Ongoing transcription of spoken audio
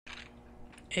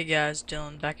Hey guys,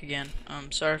 Dylan back again.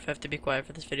 Sorry if I have to be quiet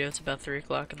for this video. It's about 3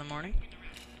 o'clock in the morning.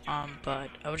 But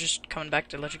I was just coming back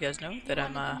to let you guys know that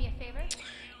I'm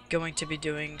going to be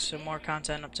doing some more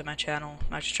content up to my channel.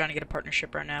 I'm actually trying to get a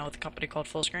partnership right now with a company called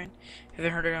Fullscreen. If you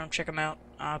haven't heard of them, check them out.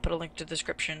 I'll put a link to the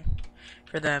description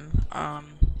for them.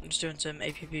 I'm just doing some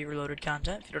APP Reloaded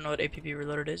content. If you don't know what APP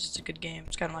Reloaded is, it's a good game.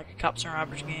 It's kind of like a cops and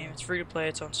robbers game. It's free to play.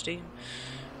 It's on Steam.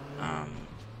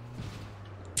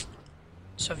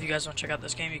 So if you guys want to check out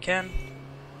this game, you can.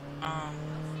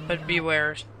 But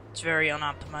beware, it's very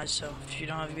unoptimized, so if you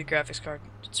don't have a good graphics card,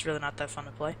 it's really not that fun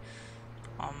to play.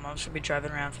 I'm just going to be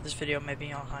driving around for this video.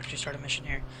 Maybe I'll actually start a mission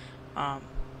here.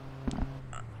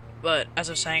 But as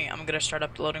I was saying, I'm going to start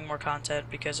uploading more content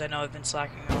because I know I've been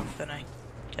slacking off, and I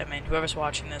mean, whoever's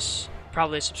watching this,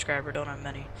 probably a subscriber, don't have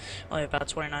many. Only about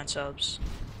 29 subs.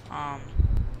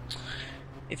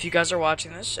 If you guys are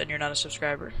watching this and you're not a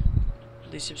subscriber,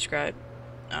 please subscribe.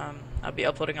 I'll be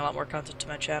uploading a lot more content to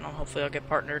my channel. Hopefully I'll get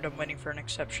partnered. I'm waiting for an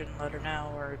exception letter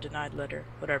now, or a denied letter,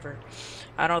 whatever.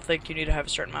 I don't think you need to have a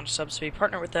certain amount of subs to be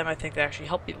partnered with them. I think they actually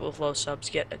help people with low subs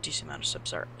get a decent amount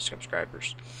of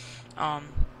subscribers.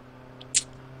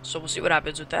 So we'll see what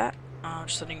happens with that.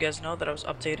 Just letting you guys know that I was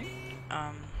updating.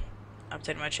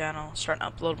 Updating my channel, starting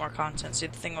to upload more content. See,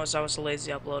 the thing was, I was a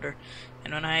lazy uploader,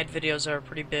 and when I had videos that were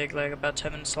pretty big, like about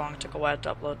 10 minutes long, it took a while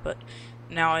to upload, but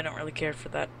now I don't really care for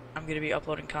that. I'm going to be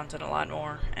uploading content a lot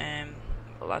more, and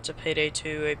lots of Payday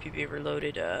 2, APB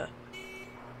Reloaded,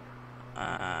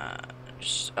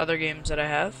 just other games that I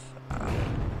have,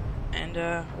 and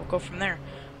we'll go from there.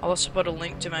 I'll also put a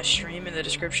link to my stream in the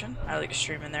description. I like to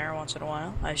stream in there once in a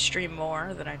while. I stream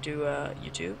more than I do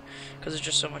YouTube, because it's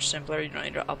just so much simpler. You don't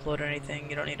need to upload anything.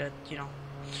 You don't need to,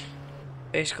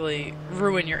 basically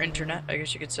ruin your internet, I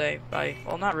guess you could say, by,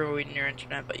 well, not ruin your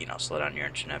internet, but, slow down your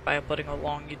internet by uploading a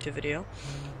long YouTube video.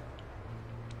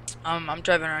 I'm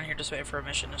driving around here just waiting for a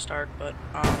mission to start, but,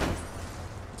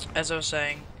 as I was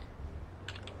saying,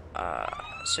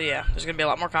 so yeah, there's gonna be a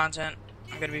lot more content.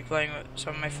 I'm gonna be playing with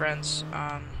some of my friends,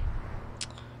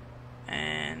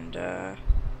 and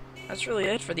that's really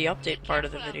it for the update part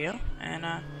of the video, and,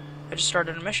 I just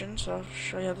started a mission, so I'll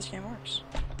show you how this game works.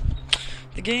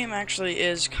 The game actually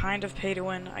is kind of pay to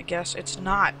win, I guess. It's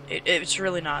not. It's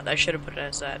really not. I should have put it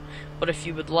as that. But if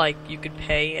you would like, you could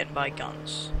pay and buy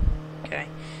guns. Okay?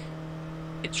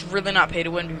 It's really not pay to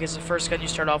win because the first gun you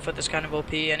start off with is kind of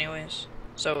OP anyways.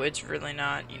 So it's really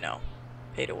not,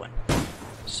 pay to win.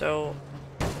 So,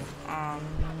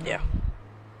 yeah.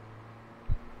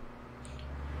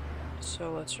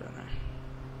 So let's run there.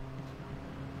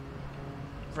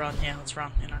 Run, yeah, let's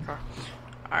run in our car.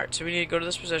 Alright, so we need to go to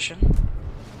this position.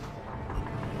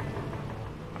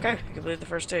 Okay, we completed the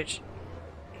first stage.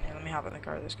 Here, let me hop in the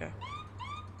car with this guy.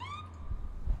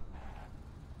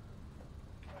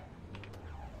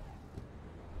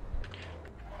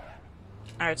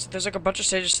 Alright, so there's like a bunch of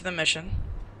stages to the mission.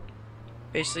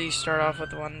 Basically, you start off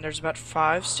with one. There's about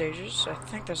 5 stages. I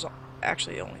think there's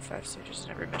actually only 5 stages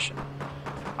in every mission.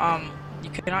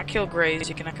 You cannot kill greys.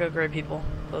 You cannot kill gray people.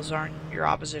 Those aren't your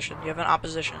opposition. You have an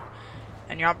opposition.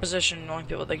 And your opposition, the only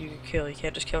people that you can kill. You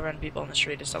can't just kill random people on the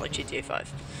street. It's not like GTA 5.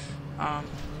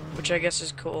 Which I guess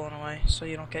is cool in a way, so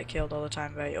you don't get killed all the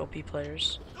time by OP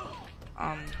players.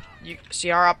 You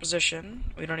see our opposition.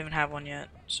 We don't even have one yet,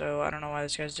 so I don't know why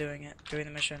this guy's doing the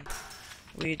mission.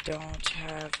 We don't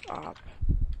have op.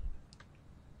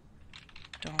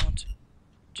 Don't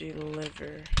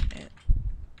deliver it.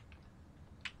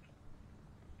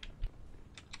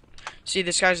 See,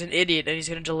 this guy's an idiot, and he's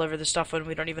gonna deliver the stuff when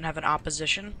we don't even have an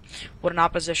opposition. What an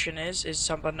opposition is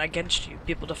someone against you,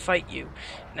 people to fight you.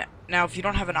 Now, if you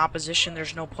don't have an opposition,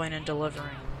 there's no point in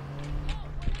delivering.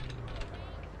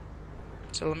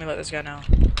 So let me let this guy know.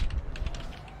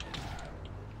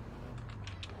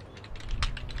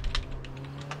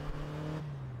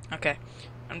 Okay,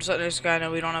 I'm just letting this guy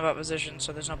know we don't have opposition,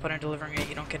 so there's no point in delivering it.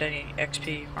 You don't get any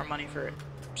XP or money for it.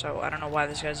 So I don't know why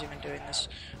this guy's even doing this.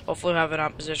 Hopefully we'll have an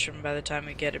opposition by the time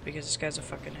we get it, because this guy's a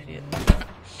fucking idiot.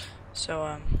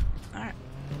 So, alright.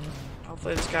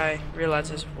 Hopefully this guy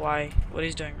realizes what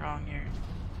he's doing wrong here.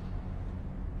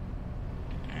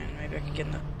 And maybe I can get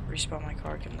in the, respawn my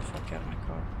car, get him the fuck out of my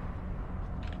car.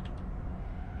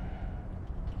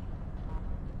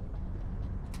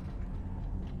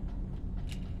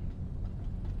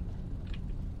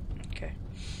 Okay.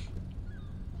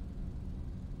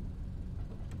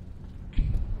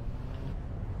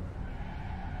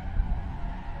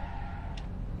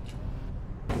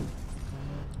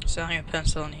 Selling a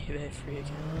pencil on eBay free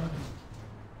again.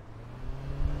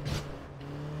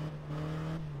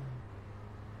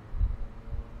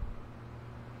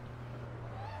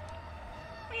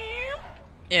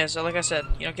 yeah, so like I said,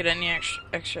 you don't get any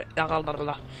extra blah, blah,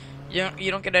 blah. You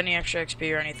don't get any extra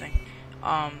XP or anything.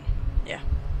 Yeah.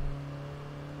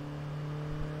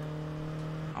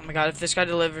 Oh my god, if this guy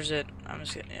delivers it, I'm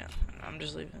just gonna, yeah, I'm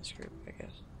just leaving this group, I guess,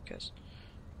 because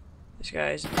this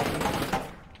guy is,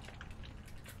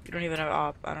 we don't even have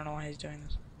op, I don't know why he's doing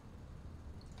this.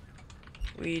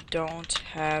 We don't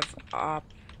have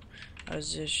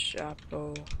opposition.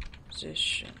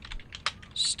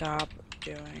 Stop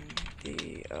doing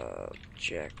the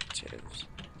objectives.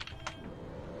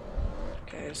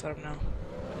 Okay, just let him know.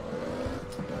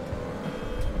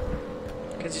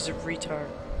 Because he's a retard.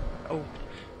 Oh,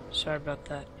 sorry about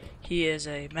that. He is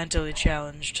a mentally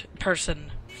challenged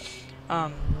person.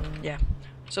 Yeah.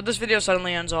 So this video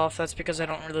suddenly ends off. That's because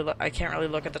I can't really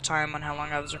look at the time on how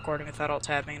long I was recording without alt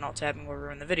tabbing, and alt tabbing will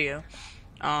ruin the video.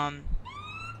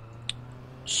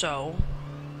 So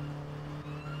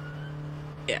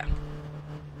yeah.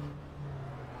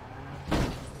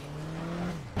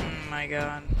 Oh my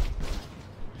god.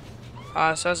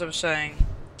 So as I was saying,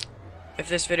 if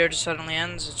this video just suddenly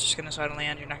ends, it's just gonna suddenly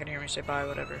end. You're not gonna hear me say bye,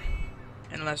 whatever.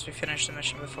 Unless we finish the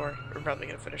mission before. We're probably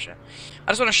gonna finish it.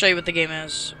 I just want to show you what the game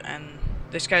is, and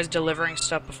this guy's delivering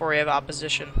stuff before we have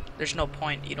opposition. There's no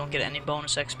point. You don't get any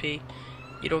bonus XP.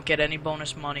 You don't get any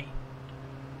bonus money.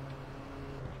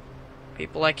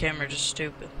 People like him are just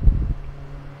stupid.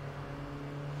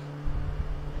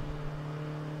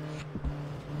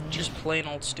 Just plain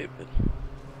old stupid.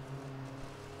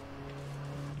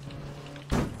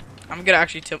 I'm gonna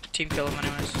actually team kill him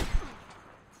anyways.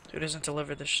 Dude doesn't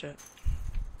deliver this shit.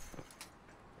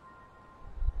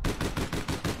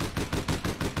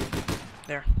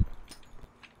 There.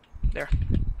 There.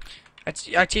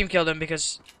 I team killed him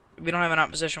because we don't have an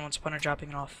opposition. What's the point of dropping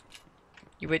it off?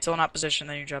 You wait till an opposition,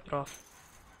 then you drop it off.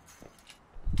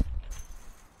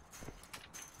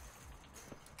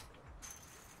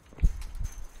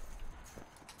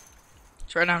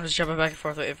 So right now I'm just jumping back and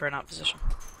forth waiting for an opposition.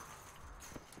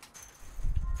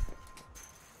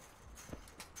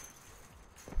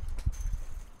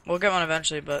 We'll get one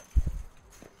eventually, but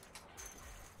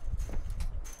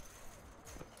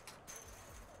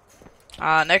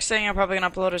next thing I'm probably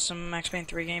gonna upload is some Max Payne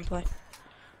 3 gameplay.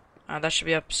 That should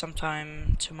be up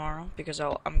sometime tomorrow because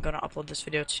I'm gonna upload this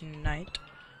video tonight,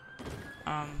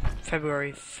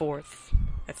 February 4th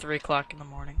at 3 o'clock in the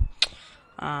morning.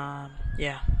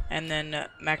 Yeah, and then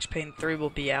Max Payne 3 will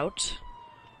be out.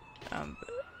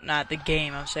 Not the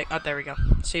game. I'm saying. Oh, there we go.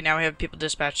 See, now we have people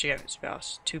dispatched against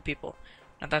us. 2 people.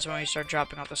 Now that's when we start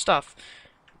dropping out the stuff.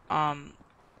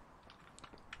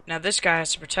 Now this guy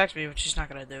has to protect me, which he's not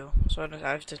gonna do. So I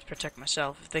have to protect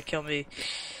myself. If they kill me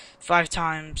 5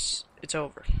 times, it's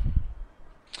over.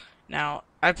 Now,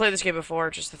 I played this game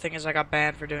before, just the thing is I got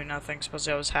banned for doing nothing.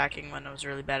 Supposedly I was hacking when I was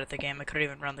really bad at the game. I couldn't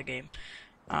even run the game.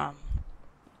 And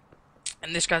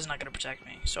this guy's not gonna protect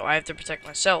me. So I have to protect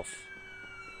myself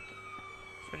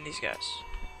from these guys,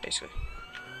 basically.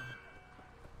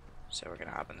 So we're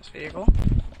gonna hop in this vehicle.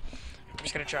 I'm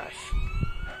just gonna drive.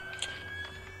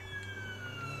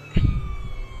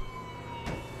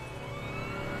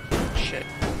 Shit.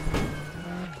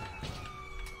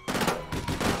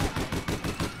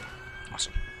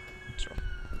 Awesome. Let's roll.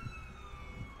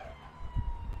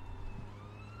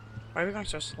 Why are we going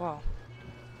so slow?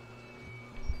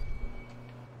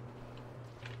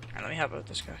 Alright, let me hop out with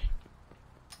this guy.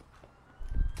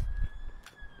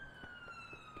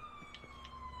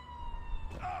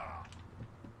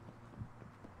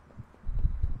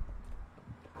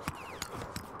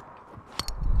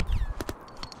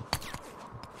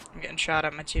 I'm getting shot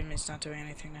at, my teammate's not doing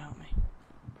anything to help me.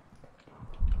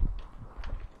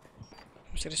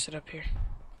 I'm just gonna sit up here.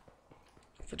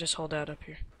 So just hold out up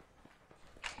here.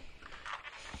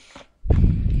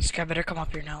 This guy better come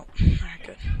up here now. Alright,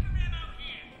 good.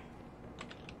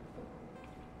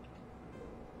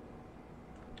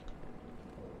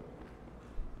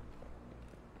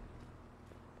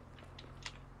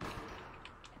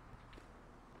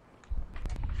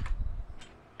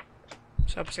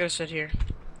 So I'm just gonna sit here.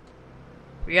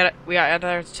 We either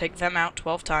have to take them out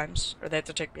 12 times, or they have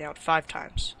to take me out 5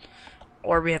 times.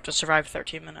 Or we have to survive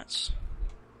 13 minutes.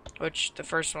 Which, the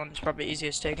first one is probably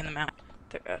easiest, taking them out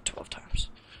 12 times.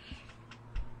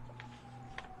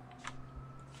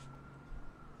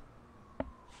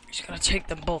 Just gotta take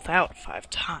them both out 5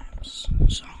 times.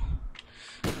 So,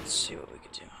 let's see what we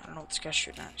can do. I don't know what this guy's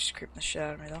shooting at. He's creeping the shit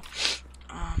out of me, though.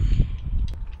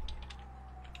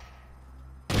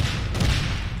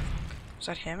 Was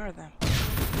that him or them?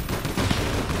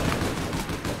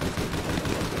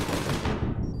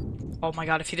 Oh my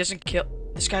god, if he doesn't kill...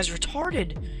 This guy's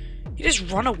retarded. He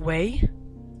just run away?